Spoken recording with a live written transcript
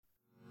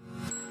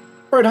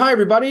All right, hi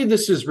everybody.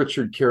 This is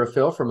Richard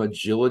Carafel from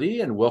Agility,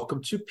 and welcome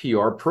to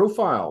PR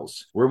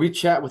Profiles, where we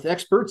chat with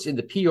experts in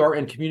the PR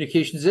and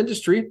communications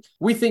industry.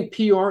 We think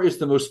PR is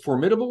the most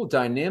formidable,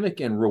 dynamic,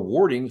 and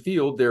rewarding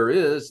field there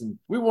is, and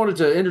we wanted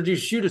to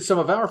introduce you to some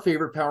of our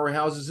favorite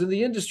powerhouses in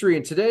the industry.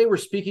 And today we're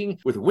speaking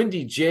with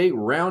Wendy J.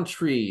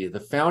 Roundtree, the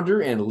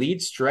founder and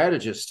lead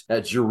strategist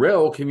at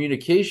Jarel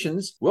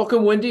Communications.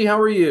 Welcome, Wendy. How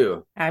are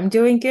you? I'm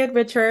doing good,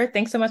 Richard.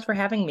 Thanks so much for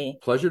having me.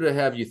 Pleasure to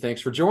have you.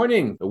 Thanks for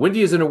joining.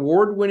 Wendy is an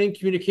award-winning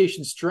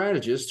communication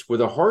strategist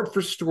with a heart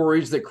for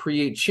stories that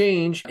create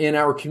change in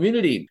our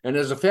community. And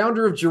as a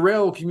founder of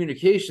Jarel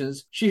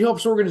Communications, she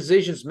helps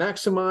organizations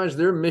maximize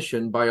their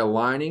mission by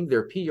aligning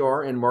their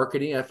PR and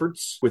marketing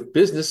efforts with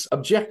business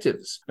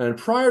objectives. And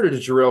prior to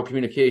Jarel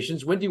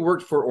Communications, Wendy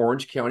worked for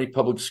Orange County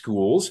Public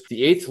Schools,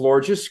 the eighth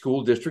largest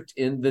school district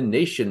in the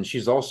nation.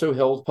 She's also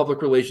held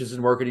public relations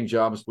and marketing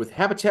jobs with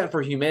Habitat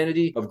for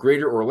Humanity of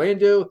Greater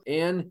Orlando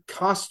and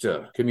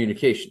Costa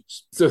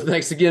Communications. So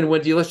thanks again,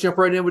 Wendy. Let's jump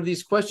right in with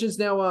these questions.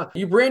 Now,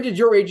 you branded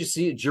your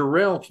agency,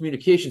 Jarel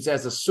Communications,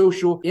 as a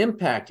social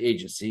impact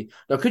agency.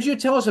 Now, could you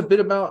tell us a bit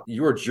about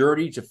your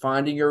journey to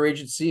finding your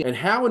agency and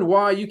how and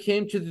why you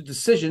came to the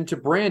decision to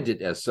brand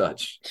it as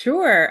such?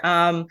 Sure.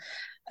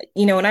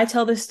 When I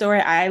tell this story,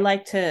 I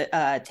like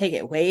to take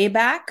it way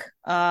back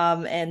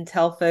and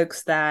tell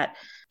folks that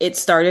it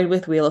started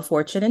with Wheel of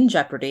Fortune and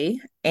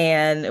Jeopardy.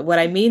 And what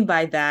I mean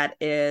by that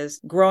is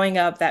growing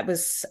up, that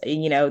was,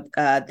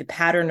 the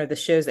pattern of the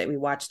shows that we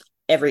watched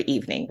every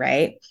evening,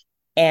 right?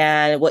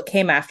 And what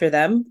came after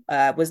them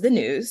was the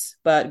news.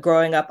 But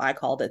growing up, I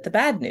called it the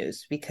bad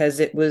news because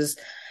it was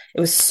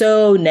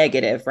so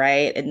negative,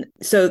 right? And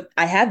so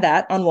I had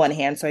that on one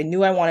hand. So I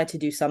knew I wanted to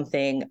do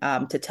something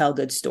to tell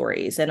good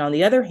stories. And on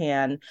the other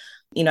hand,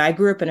 I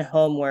grew up in a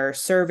home where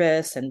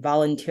service and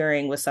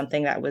volunteering was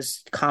something that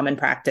was common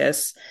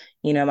practice.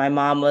 My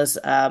mom was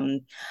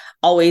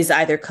always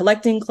either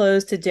collecting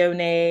clothes to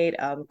donate,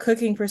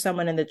 cooking for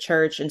someone in the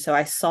church. And so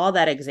I saw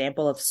that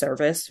example of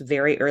service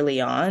very early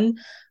on.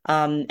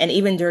 And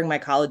even during my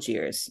college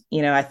years,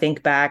 I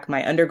think back,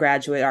 my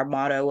undergraduate, our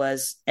motto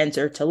was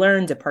enter to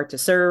learn, depart to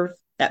serve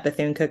at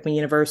Bethune-Cookman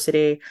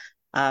University.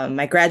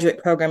 My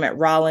graduate program at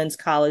Rollins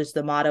College,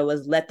 the motto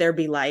was let there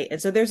be light.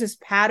 And so there's this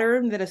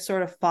pattern that has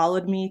sort of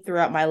followed me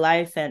throughout my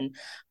life. And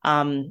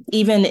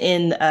even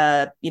in,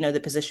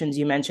 the positions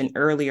you mentioned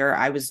earlier,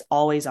 I was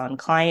always on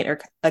client or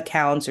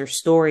accounts or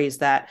stories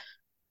that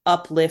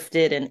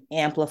uplifted and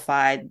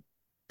amplified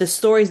the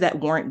stories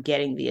that weren't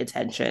getting the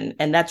attention.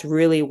 And that's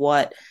really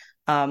what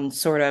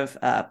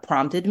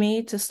prompted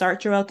me to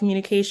start Jarel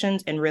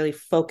Communications and really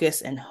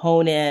focus and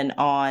hone in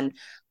on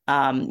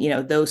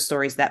those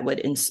stories that would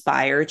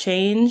inspire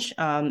change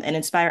and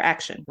inspire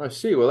action. I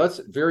see. Well, that's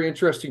a very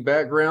interesting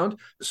background.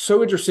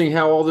 So interesting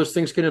how all those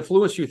things can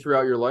influence you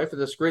throughout your life.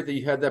 And that's great that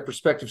you had that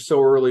perspective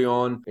so early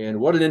on. And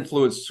what an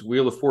influence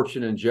Wheel of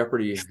Fortune and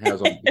Jeopardy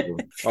has on people.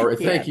 All right.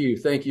 Yeah. Thank you.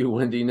 Thank you,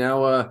 Wendy.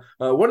 Now,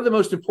 one of the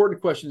most important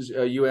questions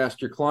you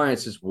ask your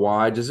clients is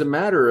why does it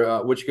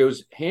matter, which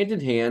goes hand in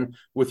hand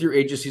with your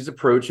agency's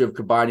approach of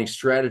combining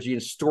strategy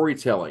and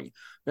storytelling.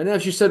 And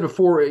as you said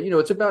before,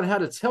 it's about how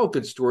to tell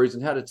good stories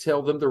and how to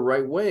tell them the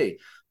right way.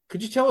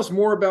 Could you tell us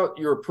more about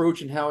your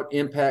approach and how it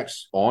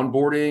impacts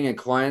onboarding and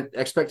client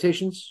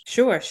expectations?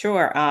 Sure.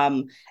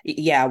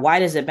 Yeah, why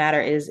does it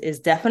matter is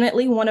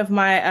definitely one of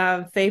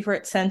my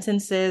favorite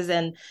sentences.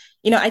 And,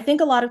 I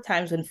think a lot of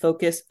times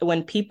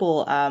when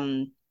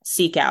people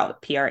seek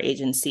out PR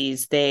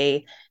agencies,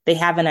 they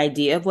have an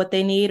idea of what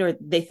they need, or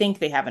they think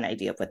they have an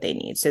idea of what they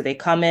need. So they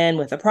come in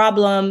with a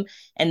problem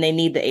and they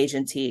need the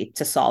agency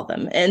to solve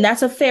them. And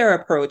that's a fair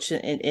approach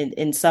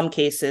in some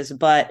cases.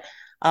 But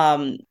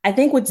I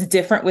think what's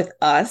different with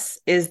us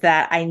is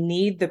that I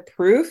need the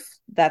proof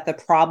that the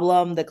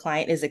problem the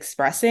client is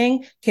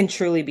expressing can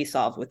truly be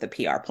solved with the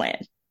PR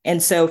plan.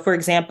 And so, for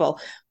example,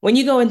 when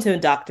you go into a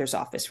doctor's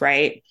office,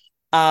 right?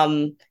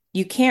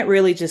 You can't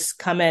really just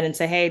come in and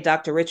say, hey,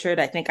 Dr. Richard,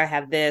 I think I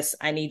have this.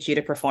 I need you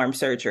to perform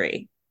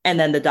surgery. And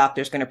then the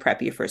doctor's going to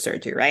prep you for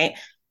surgery, right?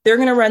 They're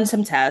going to run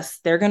some tests.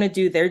 They're going to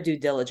do their due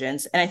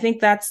diligence. And I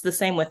think that's the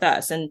same with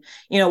us. And,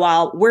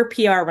 while we're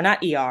PR, we're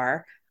not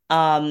ER.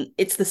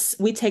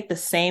 We take the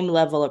same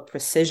level of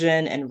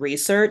precision and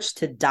research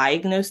to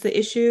diagnose the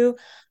issue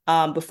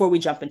before we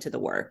jump into the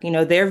work.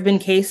 There have been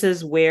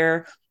cases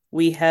where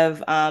we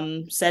have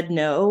said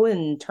no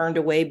and turned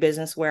away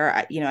business where,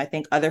 I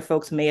think other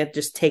folks may have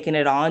just taken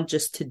it on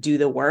just to do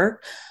the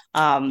work.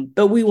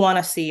 But we want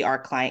to see our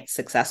clients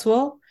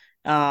successful.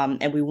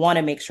 And we want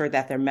to make sure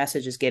that their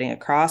message is getting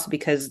across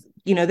because,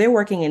 they're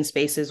working in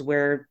spaces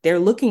where they're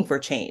looking for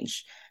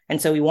change.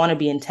 And so we want to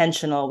be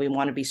intentional, we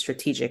want to be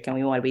strategic, and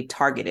we want to be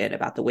targeted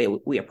about the way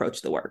we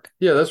approach the work.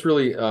 Yeah, that's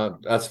really,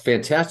 that's a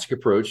fantastic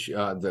approach.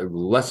 The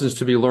lessons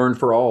to be learned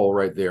for all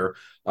right there.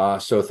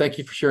 So thank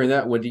you for sharing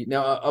that, Wendy.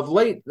 Now, of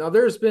late,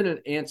 there's been an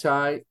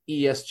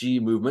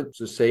anti-ESG movement,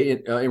 to say,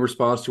 in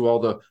response to all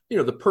the,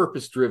 the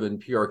purpose-driven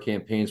PR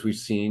campaigns we've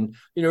seen,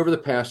 over the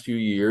past few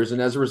years.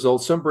 And as a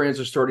result, some brands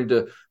are starting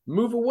to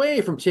move away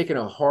from taking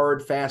a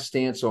hard, fast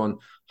stance on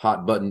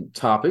hot button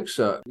topics.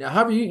 Now,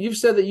 however, you've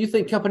said that you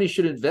think companies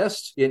should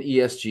invest in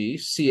ESG,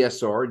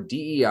 CSR,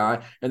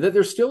 DEI, and that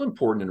they're still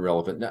important and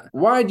relevant. Now,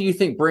 why do you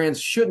think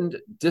brands shouldn't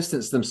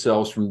distance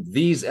themselves from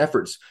these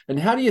efforts? And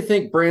how do you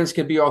think brands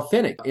can be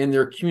authentic in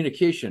their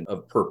communication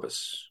of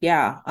purpose?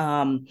 Yeah.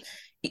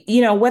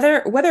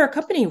 Whether a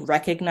company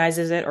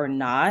recognizes it or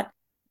not,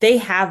 they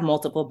have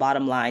multiple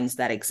bottom lines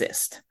that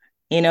exist.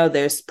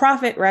 There's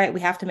profit, right? We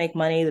have to make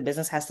money. The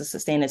business has to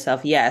sustain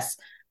itself. Yes.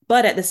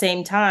 But at the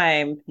same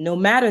time, no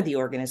matter the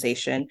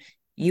organization,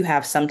 you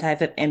have some type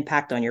of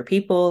impact on your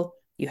people.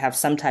 You have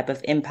some type of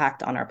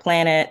impact on our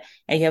planet,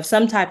 and you have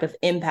some type of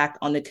impact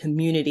on the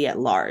community at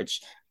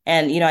large.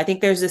 And, I think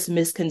there's this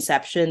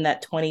misconception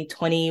that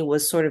 2020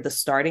 was sort of the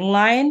starting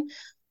line.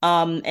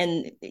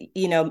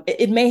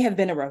 It may have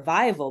been a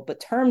revival, but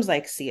terms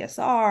like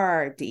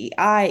CSR,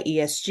 DEI,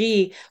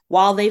 ESG,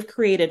 while they've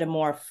created a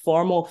more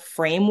formal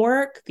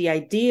framework, the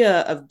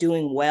idea of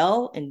doing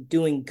well and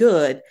doing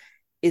good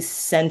is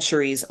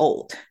centuries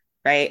old,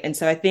 right? And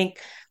so I think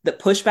the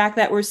pushback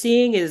that we're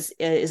seeing is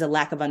a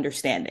lack of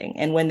understanding.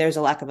 And when there's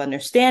a lack of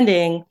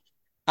understanding,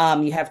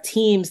 you have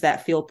teams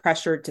that feel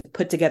pressured to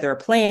put together a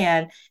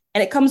plan,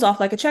 and it comes off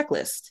like a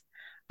checklist.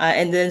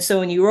 And then so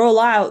when you roll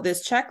out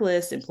this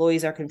checklist,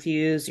 employees are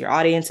confused, your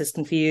audience is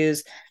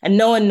confused, and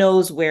no one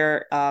knows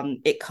where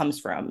it comes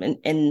from.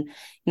 And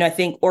I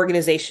think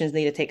organizations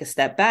need to take a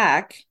step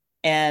back.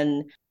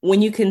 And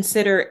when you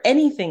consider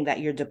anything that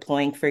you're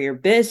deploying for your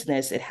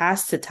business, it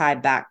has to tie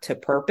back to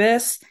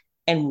purpose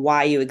and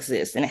why you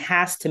exist. And it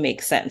has to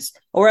make sense,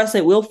 or else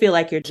it will feel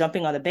like you're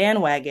jumping on the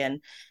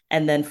bandwagon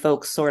and then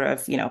folks sort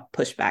of,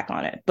 push back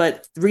on it.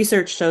 But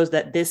research shows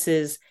that this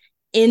is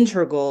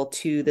integral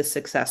to the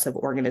success of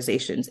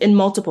organizations in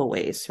multiple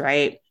ways,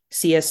 right?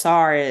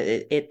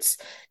 CSR, it's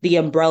the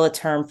umbrella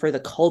term for the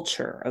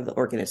culture of the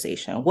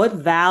organization. What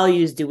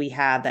values do we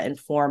have that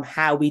inform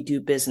how we do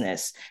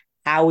business,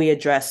 how we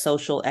address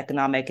social,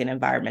 economic, and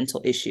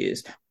environmental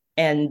issues?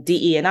 And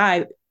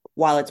DE&I,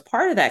 while it's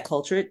part of that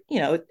culture,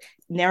 it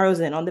narrows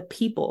in on the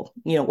people.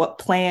 What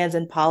plans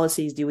and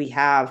policies do we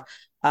have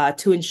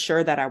to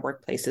ensure that our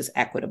workplace is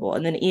equitable?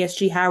 And then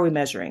ESG, how are we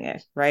measuring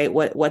it, right?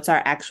 What's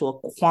our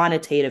actual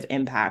quantitative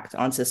impact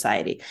on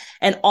society?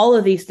 And all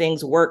of these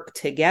things work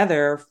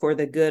together for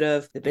the good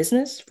of the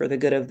business, for the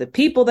good of the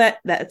people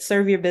that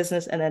serve your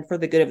business, and then for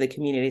the good of the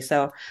community.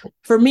 So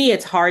for me,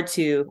 it's hard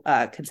to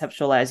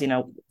conceptualize,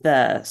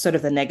 the sort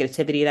of the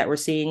negativity that we're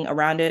seeing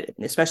around it,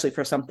 especially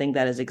for something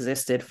that has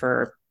existed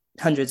for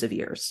hundreds of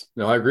years.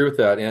 No, I agree with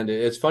that. And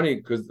it's funny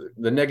because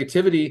the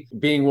negativity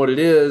being what it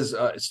is,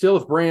 still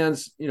if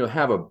brands,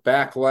 have a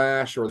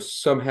backlash or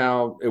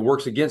somehow it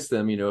works against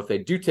them, if they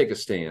do take a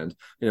stand,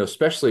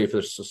 especially if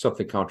there's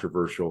something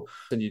controversial,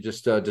 and you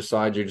just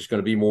decide you're just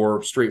going to be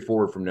more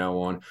straightforward from now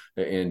on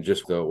and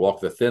just walk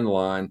the thin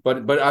line.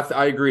 But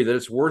I agree that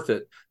it's worth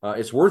it.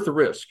 It's worth the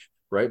risk,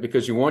 right?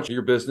 Because you want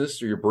your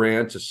business or your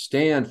brand to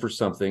stand for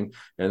something.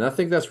 And I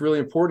think that's really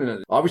important.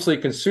 And obviously,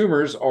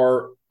 consumers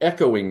are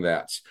echoing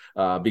that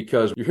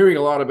because you're hearing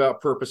a lot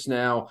about purpose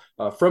now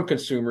from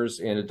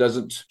consumers, and it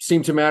doesn't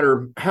seem to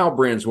matter how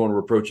brands want to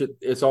approach it.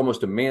 It's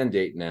almost a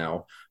mandate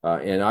now.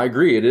 And I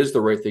agree, it is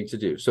the right thing to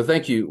do. So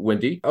thank you,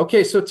 Wendy.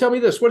 Okay, so tell me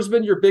this. What has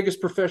been your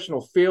biggest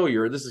professional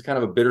failure? This is kind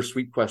of a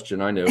bittersweet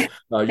question, I know.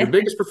 Your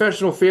biggest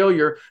professional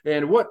failure,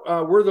 and what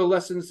were the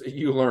lessons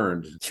you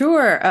learned?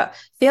 Sure.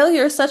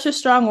 Failure is such a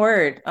strong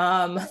word.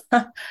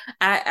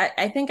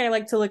 I think I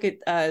like to look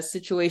at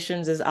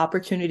situations as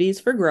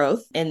opportunities for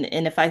growth. And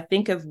if I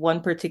think of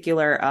one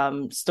particular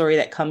story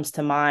that comes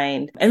to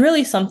mind, and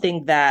really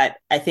something that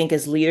I think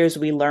as leaders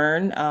we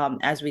learn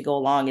as we go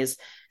along, is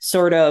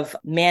sort of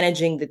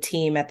managing the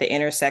team at the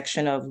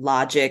intersection of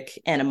logic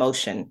and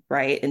emotion,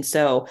 right? And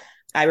so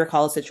I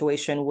recall a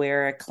situation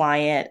where a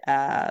client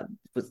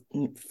was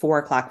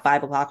 4:00,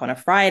 5:00 on a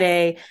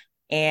Friday,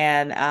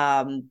 and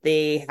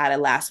they had a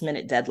last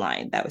minute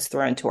deadline that was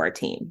thrown to our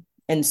team.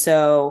 And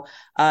so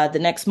the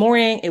next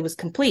morning it was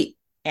complete.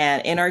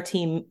 And in our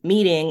team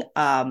meeting,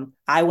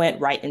 I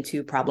went right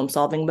into problem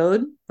solving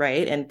mode,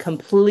 right? And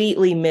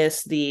completely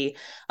missed the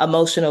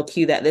emotional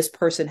cue that this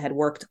person had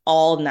worked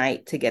all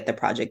night to get the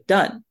project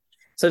done.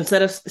 So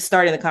instead of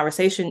starting the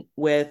conversation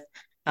with,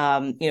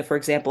 for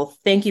example,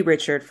 thank you,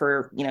 Richard,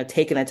 for,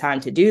 taking the time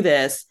to do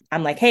this,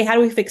 I'm like, hey, how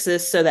do we fix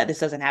this so that this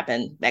doesn't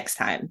happen next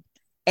time?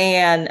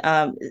 And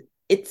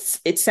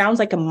it sounds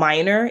like a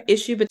minor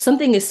issue, but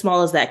something as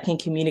small as that can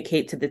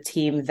communicate to the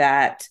team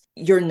that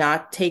you're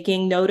not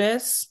taking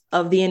notice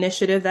of the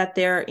initiative that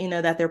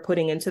they're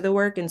putting into the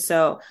work. And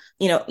so,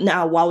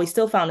 now while we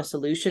still found a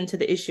solution to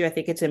the issue, I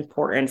think it's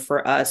important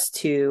for us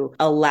to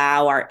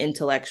allow our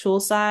intellectual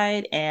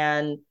side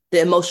and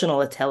the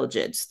emotional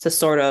intelligence to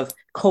sort of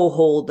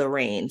co-hold the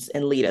reins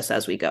and lead us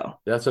as we go.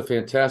 That's a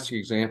fantastic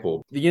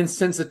example. The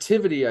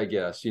insensitivity, I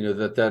guess,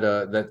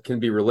 that can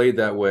be relayed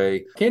that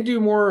way can do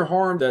more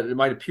harm than it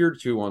might appear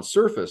to on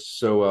surface.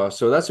 So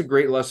that's a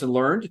great lesson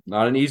learned.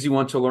 Not an easy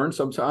one to learn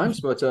sometimes,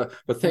 but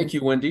thank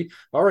you, Wendy.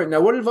 All right,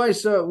 now what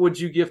advice would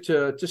you give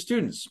to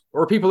students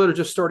or people that are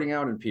just starting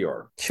out in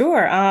PR?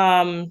 Sure.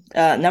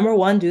 Number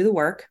one, do the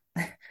work.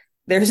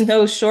 There's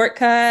no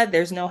shortcut.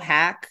 There's no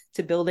hack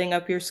to building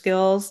up your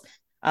skills.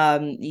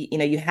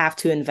 You have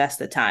to invest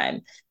the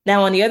time.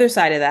 Now, on the other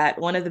side of that,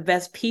 one of the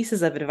best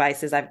pieces of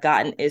advice I've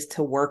gotten is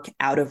to work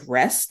out of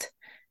rest.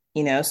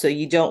 So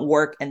you don't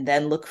work and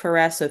then look for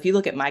rest. So if you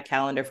look at my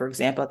calendar, for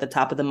example, at the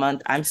top of the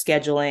month, I'm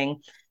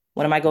scheduling,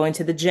 when am I going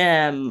to the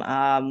gym?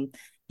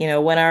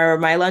 When are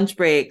my lunch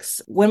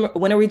breaks?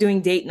 When are we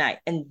doing date night?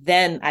 And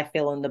then I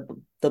fill in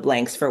the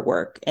blanks for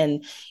work.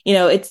 And,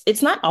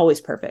 it's not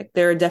always perfect.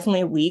 There are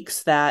definitely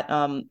weeks that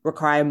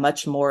require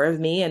much more of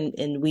me.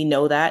 And we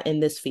know that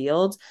in this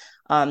field.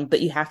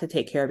 But you have to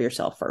take care of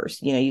yourself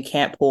first. You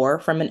can't pour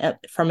from an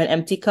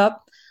empty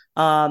cup.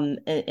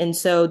 And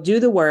so do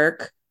the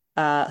work,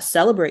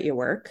 celebrate your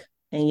work.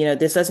 And,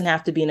 this doesn't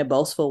have to be in a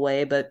boastful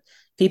way, but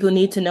people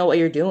need to know what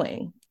you're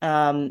doing.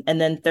 And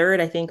then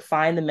third, I think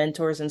find the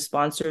mentors and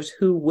sponsors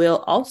who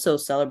will also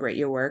celebrate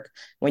your work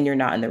when you're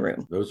not in the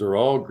room. Those are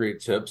all great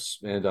tips.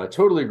 And I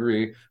totally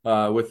agree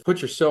with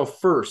put yourself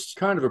first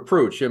kind of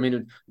approach. I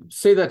mean,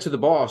 say that to the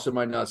boss. It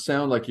might not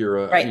sound like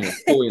you're right.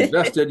 Fully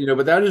invested,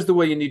 but that is the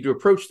way you need to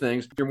approach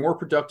things. You're more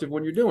productive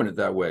when you're doing it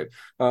that way.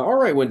 All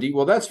right, Wendy.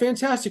 Well, that's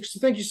fantastic. So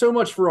thank you so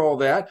much for all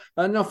that.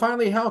 Now,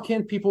 finally, how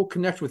can people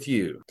connect with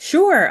you?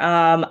 Sure.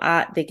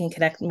 They can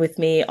connect with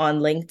me on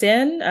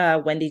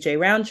LinkedIn, Wendy J.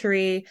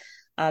 Roundtree.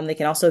 They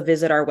can also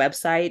visit our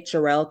website,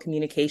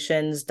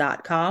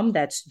 jarelcommunications.com.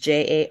 That's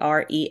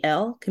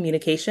JAREL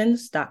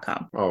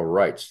communications.com. All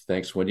right.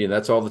 Thanks, Wendy. And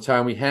that's all the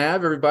time we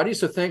have, everybody.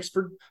 So thanks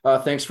for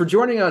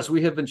joining us.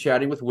 We have been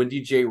chatting with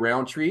Wendy J.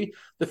 Roundtree,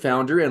 the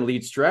founder and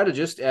lead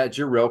strategist at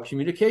Jarel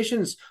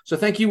Communications. So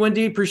thank you,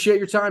 Wendy. Appreciate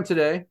your time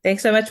today.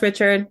 Thanks so much,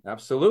 Richard.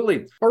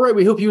 Absolutely. All right.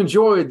 We hope you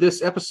enjoyed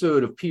this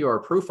episode of PR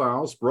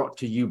Profiles brought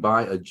to you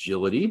by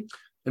Agility.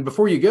 And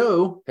before you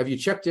go, have you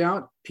checked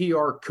out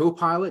PR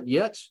Copilot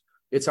yet?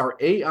 It's our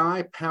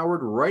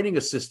AI-powered writing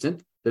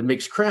assistant that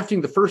makes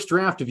crafting the first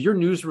draft of your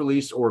news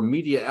release or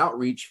media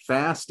outreach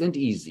fast and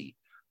easy.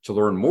 To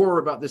learn more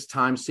about this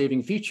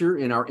time-saving feature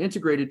in our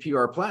integrated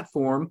PR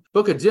platform,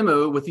 book a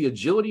demo with the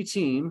Agility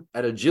team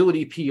at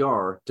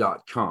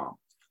agilitypr.com.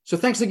 So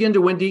thanks again to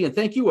Wendy, and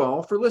thank you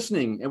all for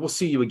listening, and we'll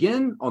see you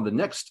again on the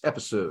next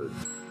episode.